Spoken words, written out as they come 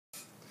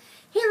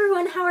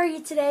everyone, how are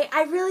you today?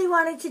 I really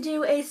wanted to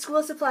do a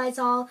school supplies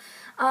haul,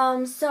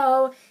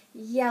 so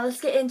yeah,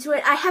 let's get into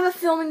it. I have a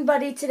filming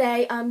buddy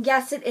today.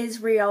 Yes, it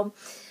is real.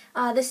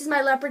 This is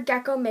my leopard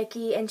gecko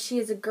Mickey, and she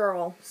is a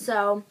girl.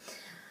 So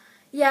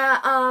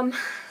yeah,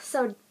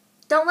 so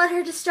don't let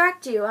her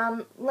distract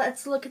you.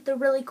 Let's look at the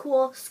really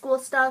cool school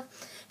stuff.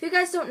 If you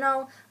guys don't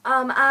know,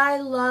 I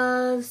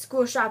love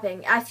school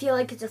shopping. I feel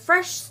like it's a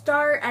fresh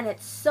start and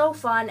it's so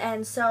fun,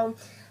 and so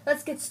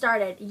let's get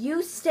started.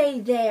 You stay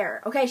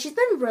there. Okay, she's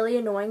been really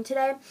annoying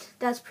today.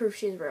 That's proof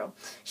she's real.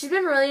 She's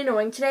been really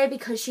annoying today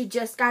because she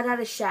just got out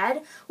of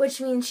shed,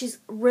 which means she's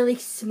really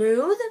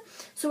smooth.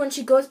 So when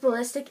she goes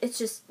ballistic, it's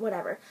just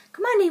whatever.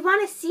 Come on, they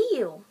want to see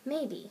you.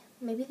 Maybe.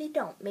 Maybe they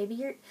don't. Maybe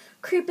you're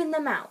creeping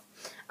them out.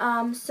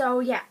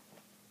 So yeah.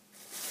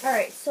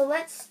 Alright, so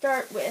let's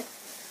start with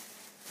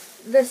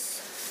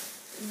this.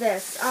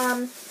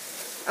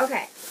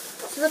 Okay.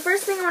 So the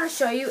first thing I want to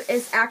show you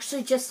is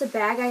actually just a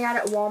bag I got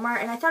at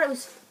Walmart, and I thought it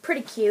was pretty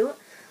cute.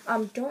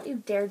 Don't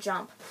you dare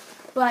jump.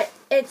 But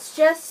it's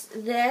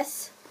just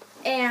this,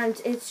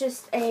 and it's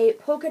just a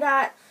polka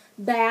dot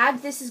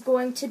bag. This is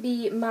going to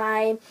be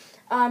my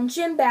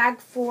gym bag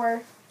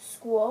for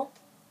school.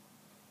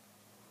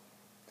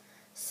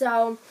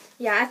 So,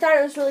 yeah, I thought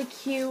it was really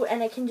cute,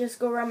 and it can just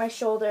go around my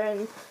shoulder,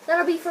 and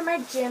that'll be for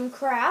my gym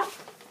crap.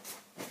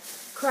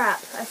 Crap,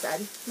 I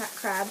said, not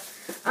crab.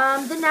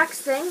 The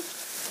next thing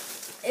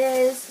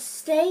is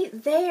stay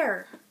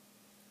there.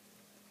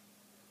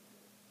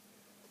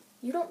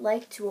 You don't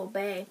like to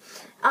obey.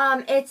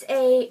 It's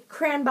a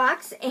crayon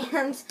box,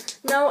 and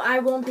no, I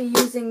won't be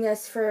using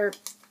this for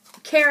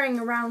carrying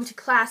around to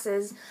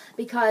classes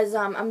because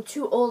I'm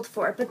too old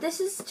for it. But this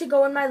is to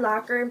go in my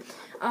locker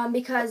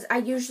because I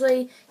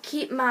usually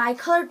keep my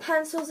colored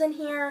pencils in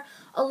here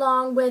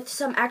along with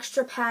some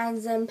extra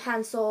pens and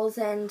pencils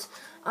and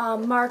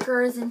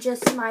markers and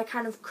just my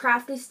kind of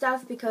crafty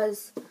stuff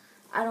because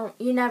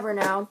you never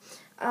know.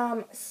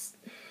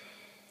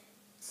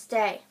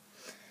 Stay.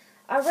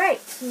 Alright,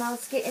 so now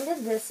let's get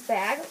into this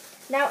bag.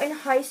 Now in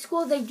high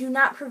school, they do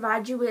not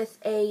provide you with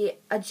a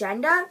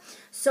agenda,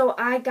 so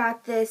I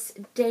got this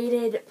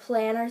dated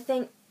planner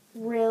thing.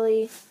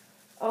 Really,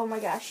 oh my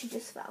gosh, she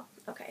just fell.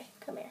 Okay,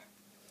 come here.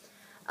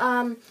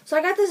 So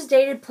I got this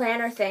dated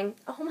planner thing.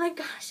 Oh my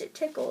gosh, it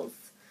tickles.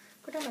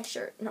 Go down my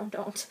shirt. No,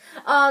 don't.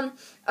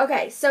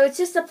 Okay, so it's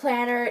just a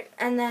planner,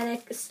 and then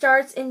it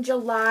starts in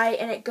July,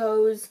 and it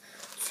goes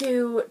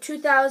to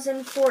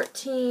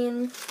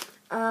 2014,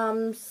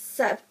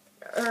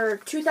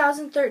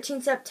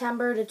 2013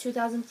 September to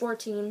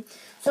 2014.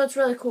 So it's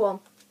really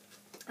cool.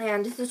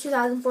 And it's a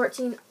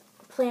 2014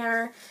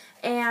 planner,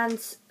 and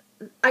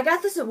I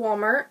got this at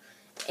Walmart.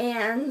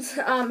 And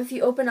if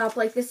you open up,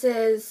 like, this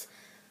is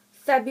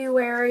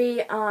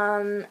February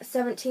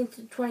 17th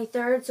to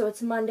 23rd, so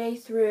it's Monday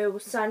through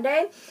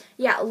Sunday.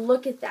 Yeah,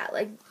 look at that.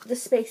 Like, the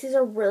spaces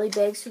are really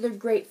big, so they're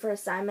great for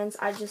assignments.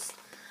 I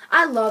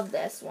love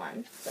this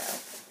one. So,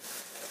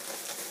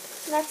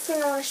 next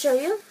thing I want to show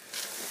you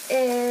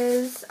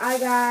is I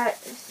got,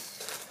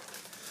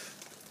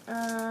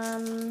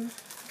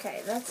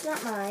 okay, that's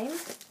not mine.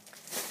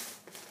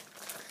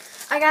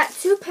 I got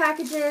two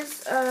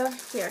packages,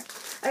 here.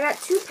 I got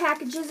two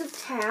packages of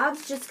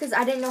tabs just because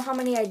I didn't know how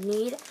many I'd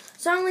need.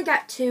 So I only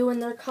got two,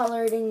 and they're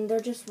colored, and they're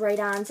just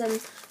write-ons,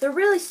 and they're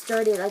really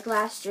sturdy. Like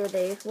last year,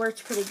 they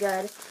worked pretty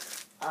good.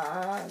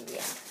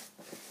 Yeah.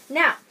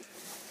 Now,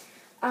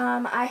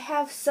 I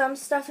have some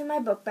stuff in my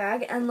book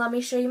bag, and let me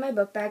show you my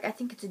book bag. I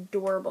think it's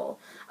adorable.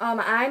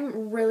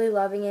 I'm really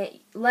loving it.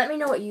 Let me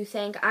know what you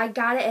think. I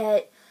got it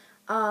at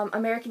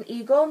American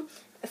Eagle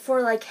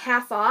for like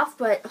half off,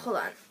 but hold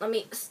on. Let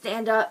me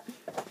stand up.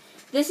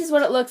 This is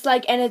what it looks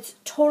like, and it's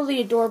totally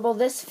adorable.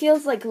 This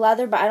feels like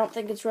leather, but I don't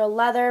think it's real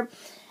leather.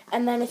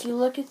 And then if you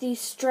look at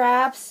these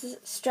straps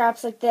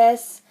like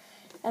this,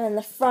 and then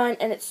the front,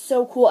 and it's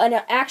so cool. And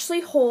it actually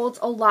holds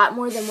a lot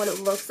more than what it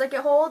looks like it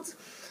holds.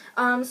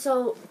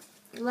 So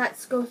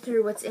let's go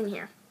through what's in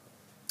here.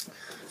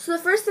 So the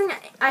first thing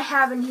I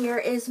have in here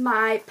is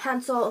my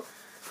pencil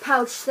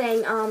pouch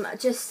thing.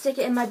 Just stick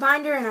it in my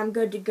binder, and I'm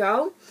good to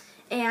go.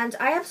 And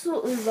I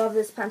absolutely love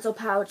this pencil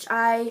pouch.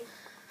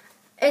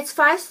 It's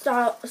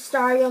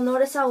 5-star. You'll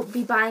notice I'll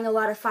be buying a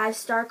lot of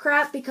 5-star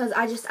crap because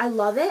I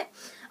love it.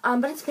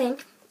 But it's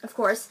pink, of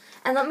course.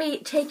 And let me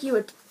give you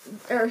a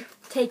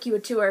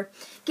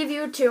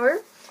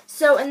tour.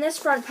 So in this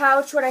front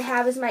pouch, what I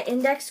have is my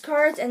index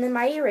cards and then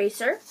my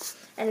eraser,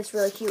 and it's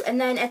really cute.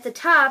 And then at the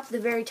top, the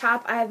very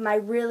top, I have my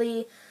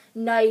really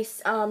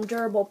nice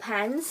durable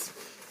pens,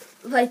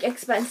 like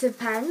expensive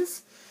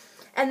pens.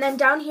 And then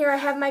down here, I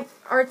have my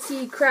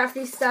artsy,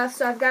 crafty stuff.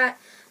 So I've got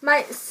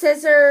my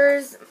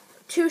scissors,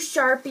 2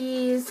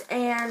 Sharpies,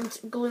 and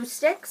glue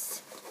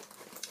sticks.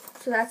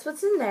 So that's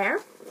what's in there.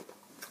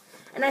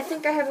 And I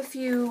think I have a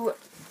few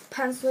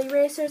pencil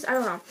erasers. I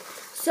don't know.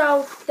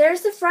 So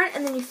there's the front,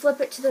 and then you flip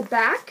it to the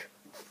back,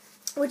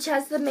 which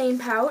has the main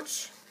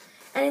pouch.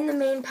 And in the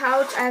main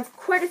pouch, I have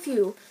quite a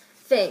few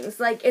things.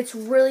 Like, it's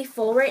really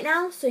full right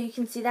now, so you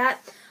can see that.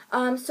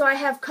 So I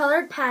have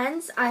colored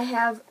pens. I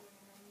have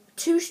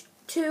two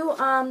 2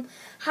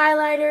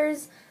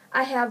 highlighters.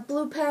 I have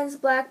blue pens,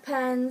 black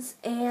pens,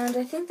 and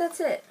I think that's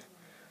it.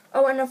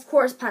 Oh, and of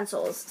course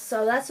pencils.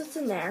 So that's what's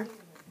in there.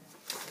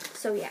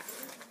 So yeah.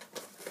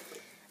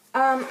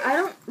 I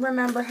don't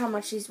remember how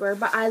much these were,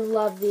 but I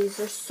love these.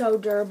 They're so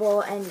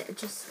durable and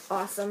just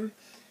awesome.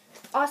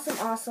 Awesome,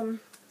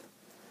 awesome.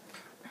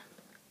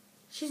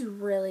 She's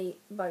really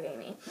bugging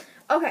me.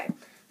 Okay,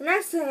 the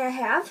next thing I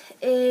have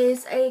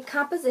is a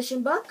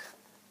composition book.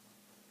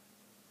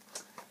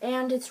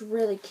 And it's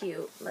really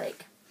cute.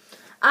 Like,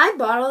 I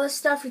bought all this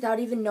stuff without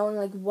even knowing,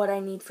 like, what I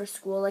need for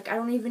school. Like, I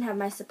don't even have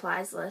my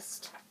supplies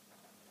list.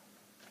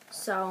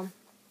 So,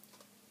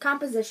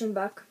 composition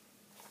book.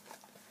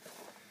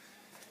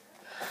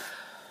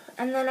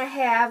 And then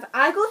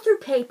I go through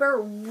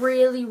paper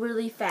really,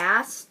 really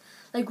fast,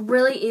 like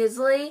really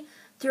easily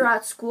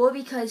throughout school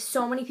because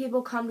so many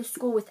people come to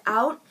school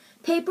without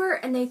paper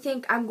and they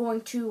think I'm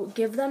going to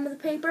give them the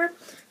paper.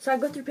 So I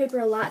go through paper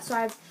a lot. So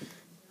I have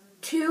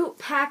 2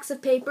 packs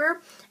of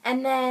paper,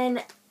 and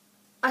then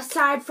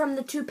aside from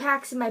the 2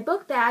 packs in my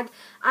book bag,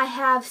 I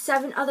have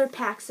 7 other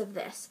packs of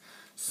this.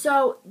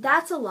 So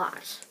that's a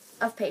lot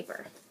of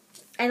paper.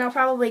 And I'll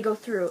probably go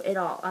through it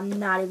all. I'm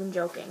not even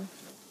joking.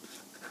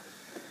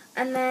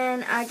 And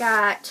then I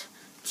got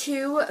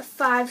 2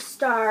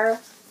 5-star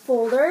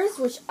folders,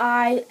 which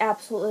I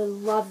absolutely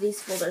love these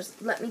folders.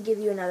 Let me give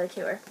you another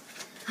tour.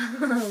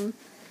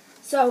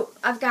 So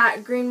I've got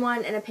a green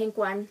one and a pink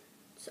one.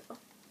 So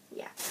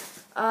yeah.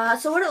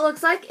 So what it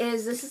looks like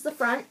is this is the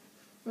front,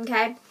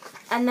 okay?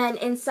 And then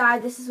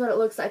inside this is what it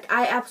looks like.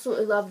 I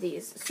absolutely love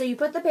these. So you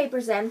put the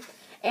papers in,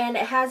 and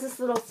it has this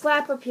little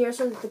flap up here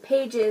so that the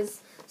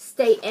pages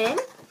stay in.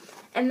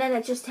 And then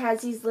it just has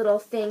these little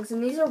things,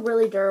 and these are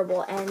really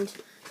durable, and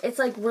it's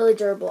like really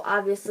durable.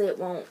 Obviously, it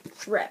won't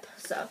rip,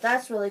 so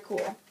that's really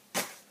cool.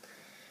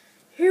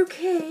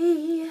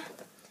 Okay,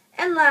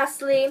 and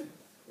lastly,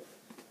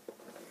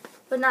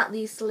 but not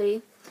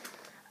leastly,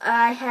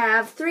 I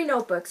have 3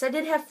 notebooks. I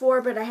did have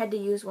 4, but I had to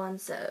use one,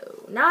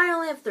 so now I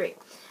only have 3.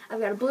 I've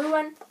got a blue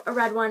one, a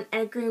red one,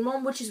 and a green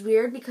one, which is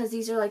weird because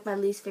these are like my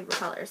least favorite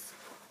colors.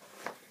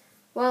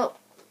 Well,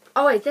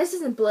 oh wait, this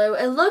isn't blue.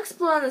 It looks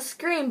blue on the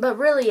screen, but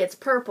really it's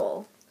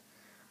purple.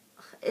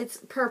 It's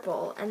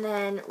purple, and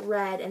then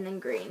red, and then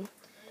green.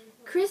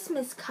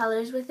 Christmas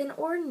colors with an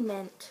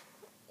ornament.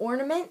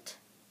 Ornament?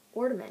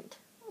 Ornament.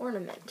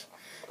 Ornament.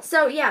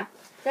 So, yeah,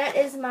 that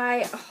is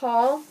my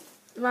haul.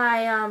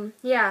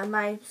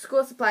 My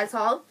school supplies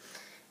haul.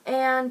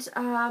 And,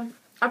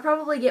 I'll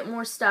probably get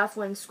more stuff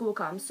when school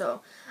comes,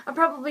 so I'll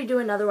probably do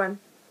another one.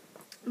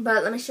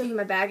 But let me show you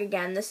my bag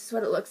again. This is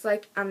what it looks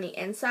like on the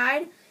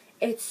inside.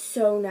 It's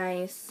so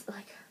nice.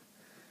 Like,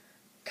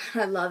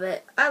 God, I love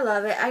it. I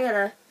love it. I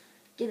gotta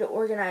get it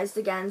organized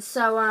again.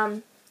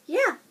 So,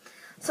 yeah.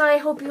 So I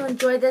hope you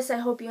enjoyed this. I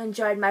hope you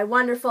enjoyed my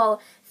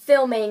wonderful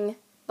filming,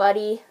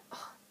 buddy.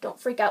 Oh, don't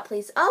freak out,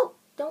 please. Oh,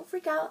 don't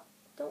freak out.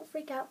 Don't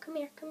freak out. Come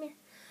here. Come here.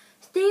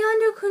 Stay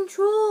under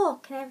control.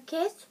 Can I have a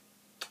kiss?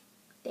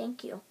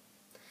 Thank you.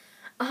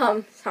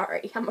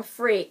 Sorry. I'm a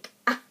freak.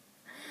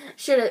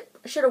 Should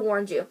have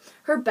warned you.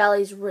 Her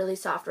belly's really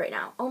soft right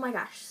now. Oh my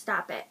gosh.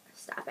 Stop it.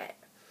 Stop it.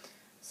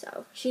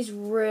 So, she's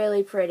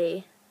really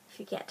pretty, if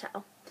you can't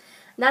tell.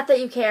 Not that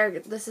you care,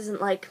 this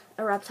isn't like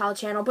a reptile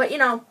channel, but you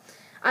know,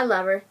 I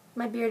love her.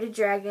 My bearded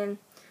dragon.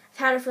 I've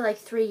had her for like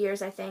 3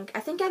 years, I think. I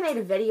think I made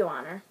a video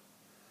on her.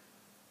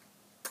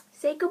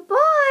 Say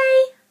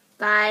goodbye.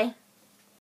 Bye.